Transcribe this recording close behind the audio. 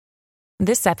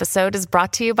This episode is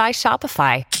brought to you by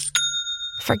Shopify.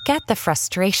 Forget the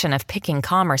frustration of picking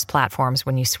commerce platforms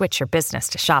when you switch your business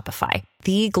to Shopify,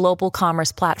 the global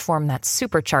commerce platform that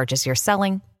supercharges your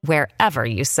selling wherever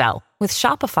you sell. With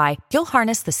Shopify, you'll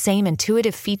harness the same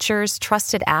intuitive features,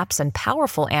 trusted apps, and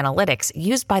powerful analytics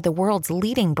used by the world's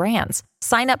leading brands.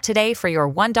 Sign up today for your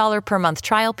 $1 per month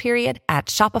trial period at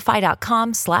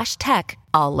shopify.com/tech,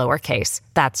 all lowercase.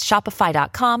 That's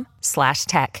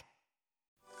shopify.com/tech.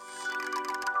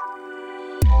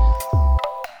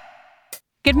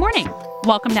 Good morning.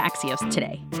 Welcome to Axios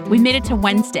Today. We made it to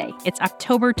Wednesday. It's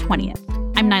October 20th.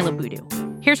 I'm Nyla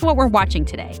Boodoo. Here's what we're watching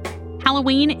today.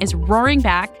 Halloween is roaring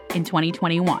back in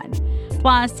 2021.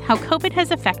 Plus, how COVID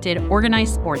has affected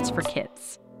organized sports for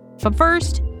kids. But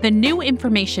first, the new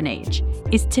information age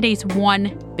is today's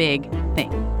one big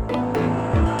thing.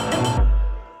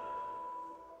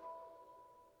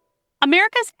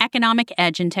 America's economic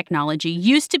edge in technology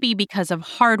used to be because of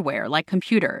hardware like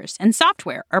computers and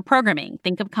software or programming.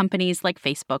 Think of companies like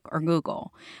Facebook or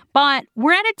Google. But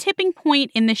we're at a tipping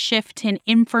point in the shift to an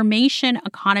information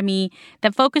economy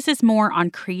that focuses more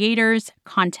on creators,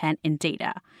 content, and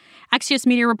data. Axios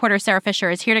media reporter Sarah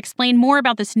Fisher is here to explain more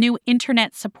about this new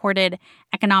internet-supported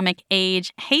economic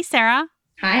age. Hey, Sarah.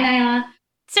 Hi, Nyla.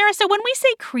 Sarah, so when we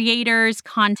say creators,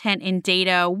 content, and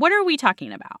data, what are we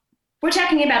talking about? We're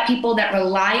talking about people that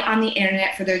rely on the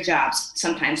internet for their jobs,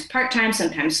 sometimes part-time,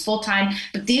 sometimes full-time.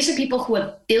 But these are people who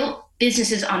have built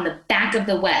businesses on the back of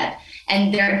the web.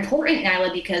 And they're important,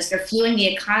 Nyla, because they're fueling the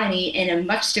economy in a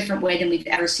much different way than we've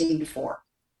ever seen before.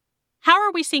 How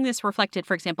are we seeing this reflected,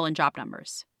 for example, in job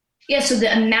numbers? Yeah, so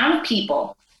the amount of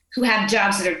people who have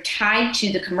jobs that are tied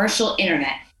to the commercial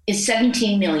internet is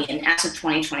 17 million as of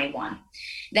 2021.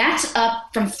 That's up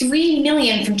from 3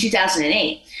 million from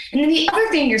 2008. And then the other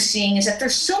thing you're seeing is that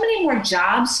there's so many more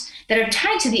jobs that are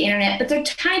tied to the internet, but they're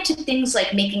tied to things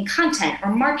like making content or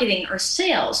marketing or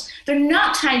sales. They're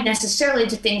not tied necessarily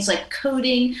to things like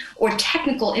coding or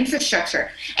technical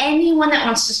infrastructure. Anyone that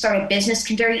wants to start a business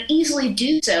can very easily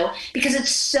do so because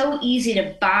it's so easy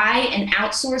to buy and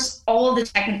outsource all of the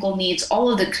technical needs, all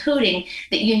of the coding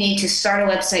that you need to start a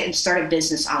website and start a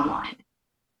business online.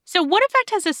 So what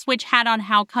effect has this switch had on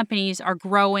how companies are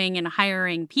growing and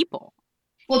hiring people?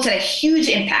 Well, it's had a huge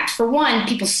impact. For one,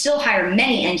 people still hire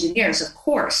many engineers, of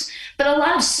course, but a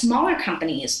lot of smaller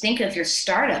companies, think of your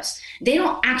startups, they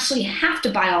don't actually have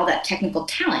to buy all that technical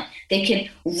talent. They can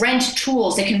rent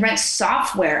tools, they can rent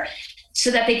software so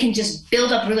that they can just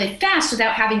build up really fast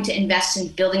without having to invest in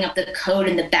building up the code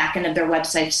and the back end of their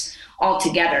websites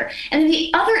altogether. And then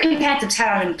the other impact it's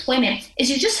had on employment is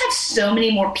you just have so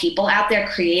many more people out there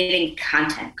creating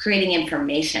content, creating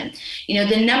information. You know,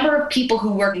 the number of people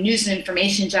who work news and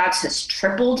information jobs has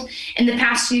tripled in the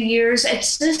past few years.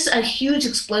 It's just a huge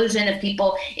explosion of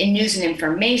people in news and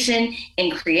information, in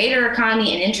creator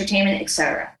economy, in entertainment, et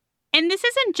cetera. And this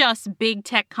isn't just big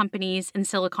tech companies in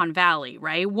Silicon Valley,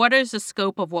 right? What is the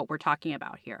scope of what we're talking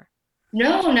about here?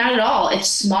 No, not at all. It's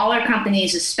smaller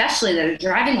companies, especially, that are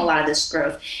driving a lot of this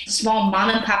growth. Small mom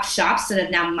and pop shops that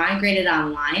have now migrated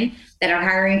online, that are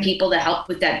hiring people to help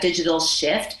with that digital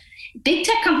shift. Big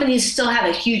tech companies still have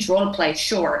a huge role to play,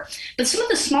 sure. But some of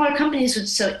the smaller companies,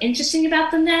 what's so interesting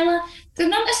about them, Nyla, they're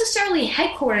not necessarily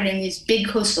headquartered in these big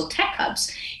coastal tech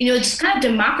hubs. You know, it's kind of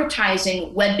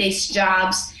democratizing web-based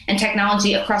jobs and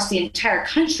technology across the entire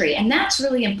country. And that's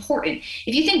really important.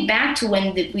 If you think back to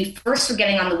when we first were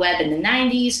getting on the web in the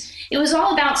 90s, it was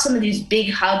all about some of these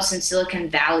big hubs in Silicon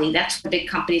Valley. That's where big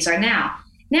companies are now.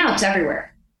 Now it's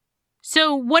everywhere.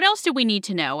 So what else do we need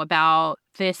to know about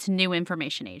this new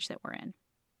information age that we're in?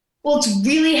 Well, it's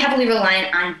really heavily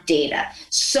reliant on data.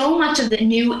 So much of the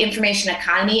new information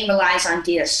economy relies on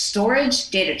data storage,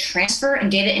 data transfer,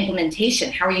 and data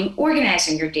implementation. How are you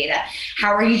organizing your data?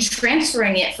 How are you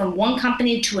transferring it from one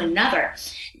company to another?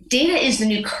 Data is the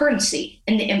new currency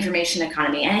in the information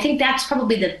economy. And I think that's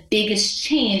probably the biggest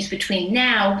change between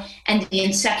now and the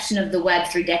inception of the web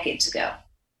 3 decades ago.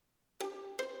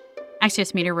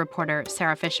 Axios media reporter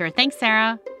Sarah Fisher. Thanks,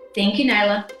 Sarah. Thank you,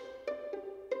 Nyla.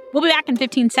 We'll be back in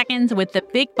 15 seconds with the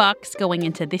big bucks going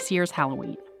into this year's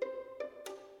Halloween.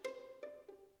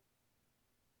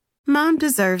 Mom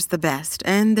deserves the best,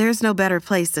 and there's no better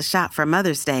place to shop for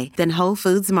Mother's Day than Whole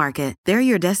Foods Market. They're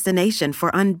your destination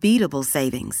for unbeatable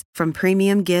savings, from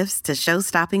premium gifts to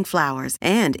show-stopping flowers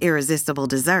and irresistible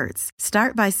desserts.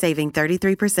 Start by saving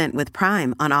 33% with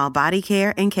Prime on all body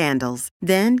care and candles.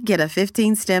 Then get a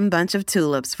 15-stem bunch of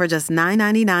tulips for just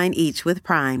 $9.99 each with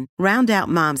Prime. Round out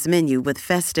Mom's menu with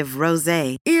festive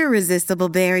rosé, irresistible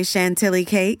berry chantilly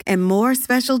cake, and more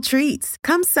special treats.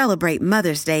 Come celebrate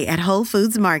Mother's Day at Whole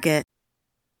Foods Market.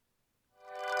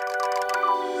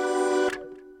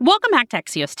 Welcome back to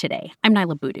Axios Today. I'm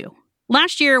Nyla Boodoo.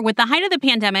 Last year, with the height of the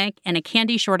pandemic and a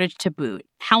candy shortage to boot,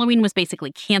 Halloween was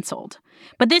basically canceled.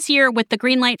 But this year, with the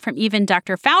green light from even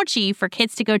Dr. Fauci for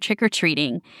kids to go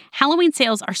trick-or-treating, Halloween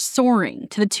sales are soaring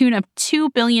to the tune of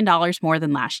 $2 billion more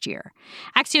than last year.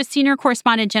 Axios senior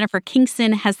correspondent Jennifer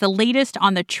Kingston has the latest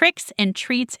on the tricks and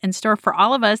treats in store for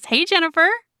all of us. Hey, Jennifer.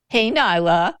 Hey,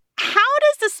 Nyla. How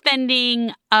does the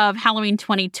spending of Halloween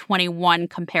 2021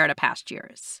 compare to past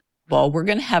years? Well, we're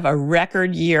going to have a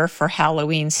record year for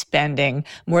Halloween spending,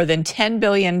 more than $10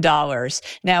 billion.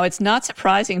 Now, it's not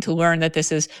surprising to learn that this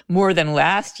is more than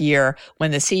last year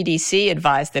when the CDC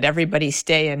advised that everybody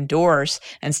stay indoors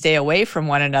and stay away from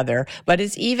one another. But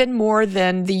it's even more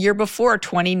than the year before,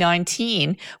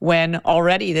 2019, when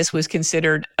already this was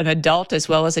considered an adult as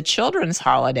well as a children's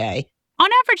holiday. On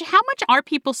average, how much are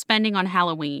people spending on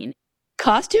Halloween?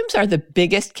 Costumes are the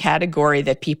biggest category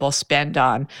that people spend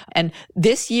on. And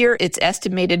this year, it's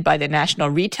estimated by the National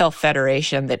Retail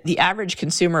Federation that the average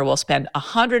consumer will spend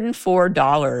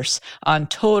 $104 on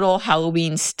total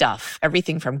Halloween stuff,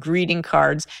 everything from greeting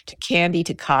cards to candy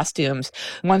to costumes.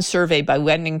 One survey by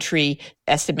Lending Tree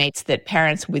estimates that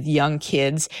parents with young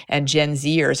kids and Gen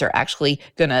Zers are actually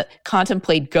going to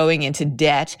contemplate going into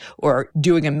debt or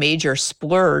doing a major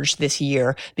splurge this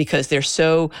year because they're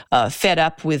so fed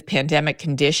up with pandemic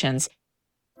conditions.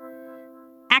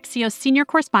 Axios senior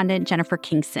correspondent Jennifer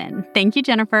Kingston. Thank you,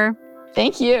 Jennifer.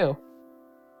 Thank you.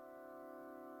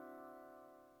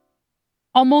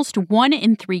 Almost 1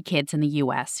 in 3 kids in the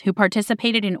U.S. who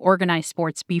participated in organized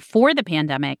sports before the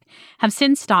pandemic have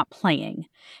since stopped playing.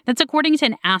 That's according to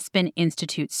an Aspen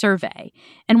Institute survey.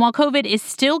 And while COVID is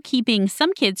still keeping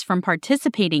some kids from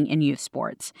participating in youth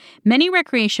sports, many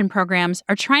recreation programs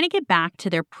are trying to get back to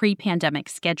their pre-pandemic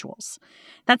schedules.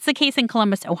 That's the case in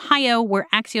Columbus, Ohio, where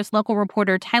Axios local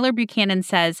reporter Tyler Buchanan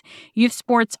says youth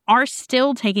sports are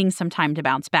still taking some time to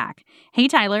bounce back. Hey,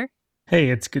 Tyler. Hey,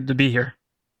 it's good to be here.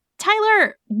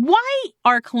 Tyler, why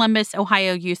are Columbus,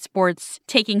 Ohio youth sports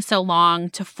taking so long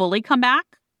to fully come back?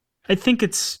 I think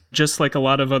it's just like a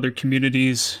lot of other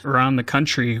communities around the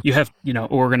country. You have,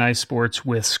 organized sports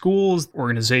with schools,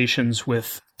 organizations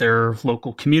with their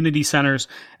local community centers,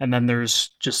 and then there's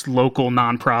just local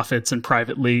nonprofits and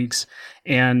private leagues.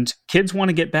 And kids want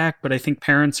to get back, but I think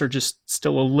parents are just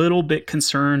still a little bit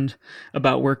concerned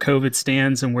about where COVID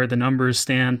stands and where the numbers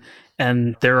stand.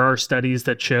 And there are studies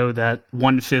that show that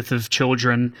 1/5 of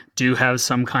children do have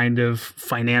some kind of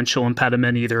financial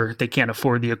impediment. Either they can't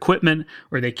afford the equipment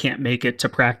or they can't make it to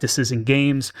practices and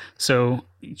games. So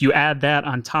you add that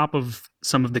on top of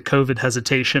some of the COVID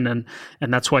hesitation, and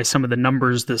that's why some of the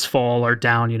numbers this fall are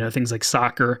down. Things like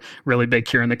soccer, really big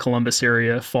here in the Columbus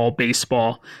area, fall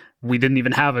baseball. We didn't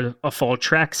even have a fall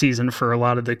track season for a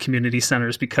lot of the community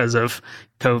centers because of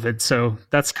COVID. So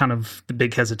that's kind of the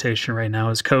big hesitation right now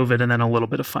is COVID and then a little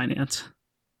bit of finance.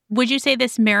 Would you say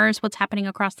this mirrors what's happening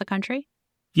across the country?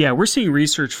 Yeah, we're seeing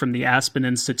research from the Aspen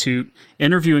Institute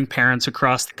interviewing parents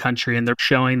across the country, and they're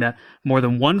showing that more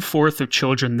than 1/4 of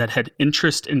children that had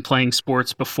interest in playing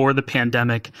sports before the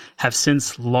pandemic have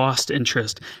since lost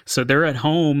interest. So they're at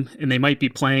home and they might be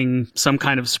playing some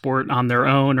kind of sport on their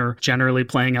own or generally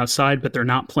playing outside, but they're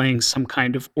not playing some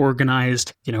kind of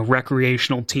organized,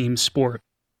 recreational team sport.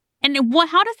 And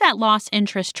how does that lost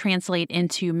interest translate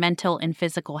into mental and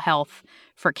physical health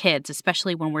for kids,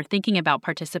 especially when we're thinking about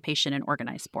participation in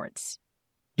organized sports?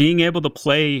 Being able to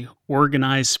play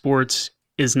organized sports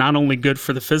is not only good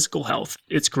for the physical health,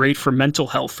 it's great for mental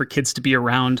health, for kids to be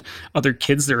around other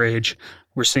kids their age.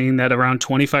 We're seeing that around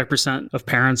 25% of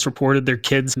parents reported their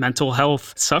kids' mental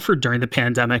health suffered during the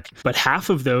pandemic, but half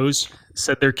of those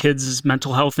said their kids'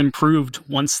 mental health improved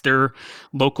once their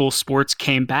local sports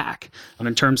came back.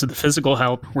 In terms of the physical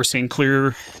health, we're seeing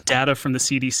clear data from the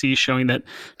CDC showing that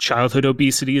childhood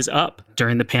obesity is up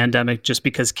during the pandemic just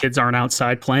because kids aren't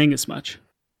outside playing as much.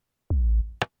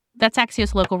 That's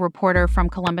Axios local reporter from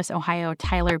Columbus, Ohio,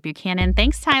 Tyler Buchanan.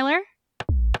 Thanks, Tyler.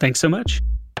 Thanks so much.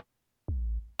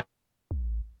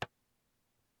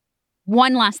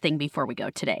 One last thing before we go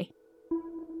today.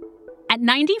 At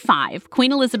 95,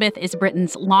 Queen Elizabeth is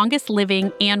Britain's longest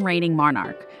living and reigning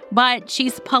monarch, but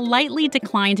she's politely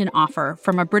declined an offer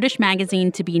from a British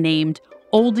magazine to be named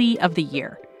Oldie of the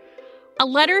Year. A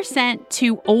letter sent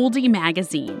to Oldie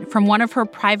magazine from one of her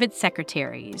private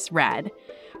secretaries read,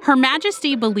 "Her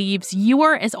Majesty believes you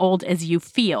are as old as you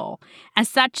feel. As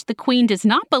such, the Queen does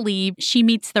not believe she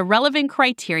meets the relevant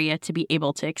criteria to be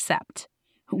able to accept."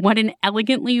 What an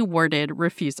elegantly worded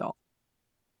refusal.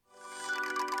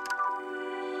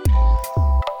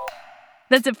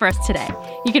 That's it for us today.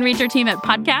 You can reach our team at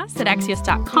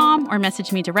podcasts@axios.com or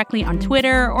message me directly on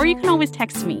Twitter, or you can always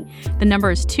text me. The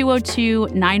number is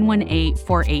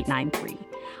 202-918-4893.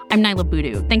 I'm Nyla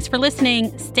Boodoo. Thanks for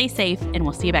listening. Stay safe, and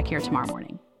we'll see you back here tomorrow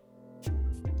morning.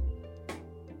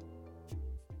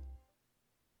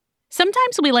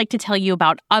 Sometimes we like to tell you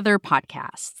about other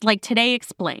podcasts, like Today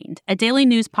Explained, a daily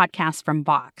news podcast from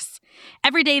Vox.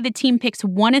 Every day, the team picks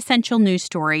one essential news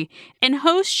story, and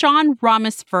host Sean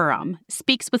Rameswaram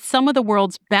speaks with some of the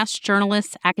world's best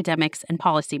journalists, academics, and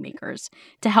policymakers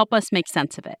to help us make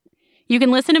sense of it. You can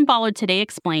listen and follow Today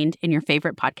Explained in your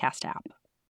favorite podcast app.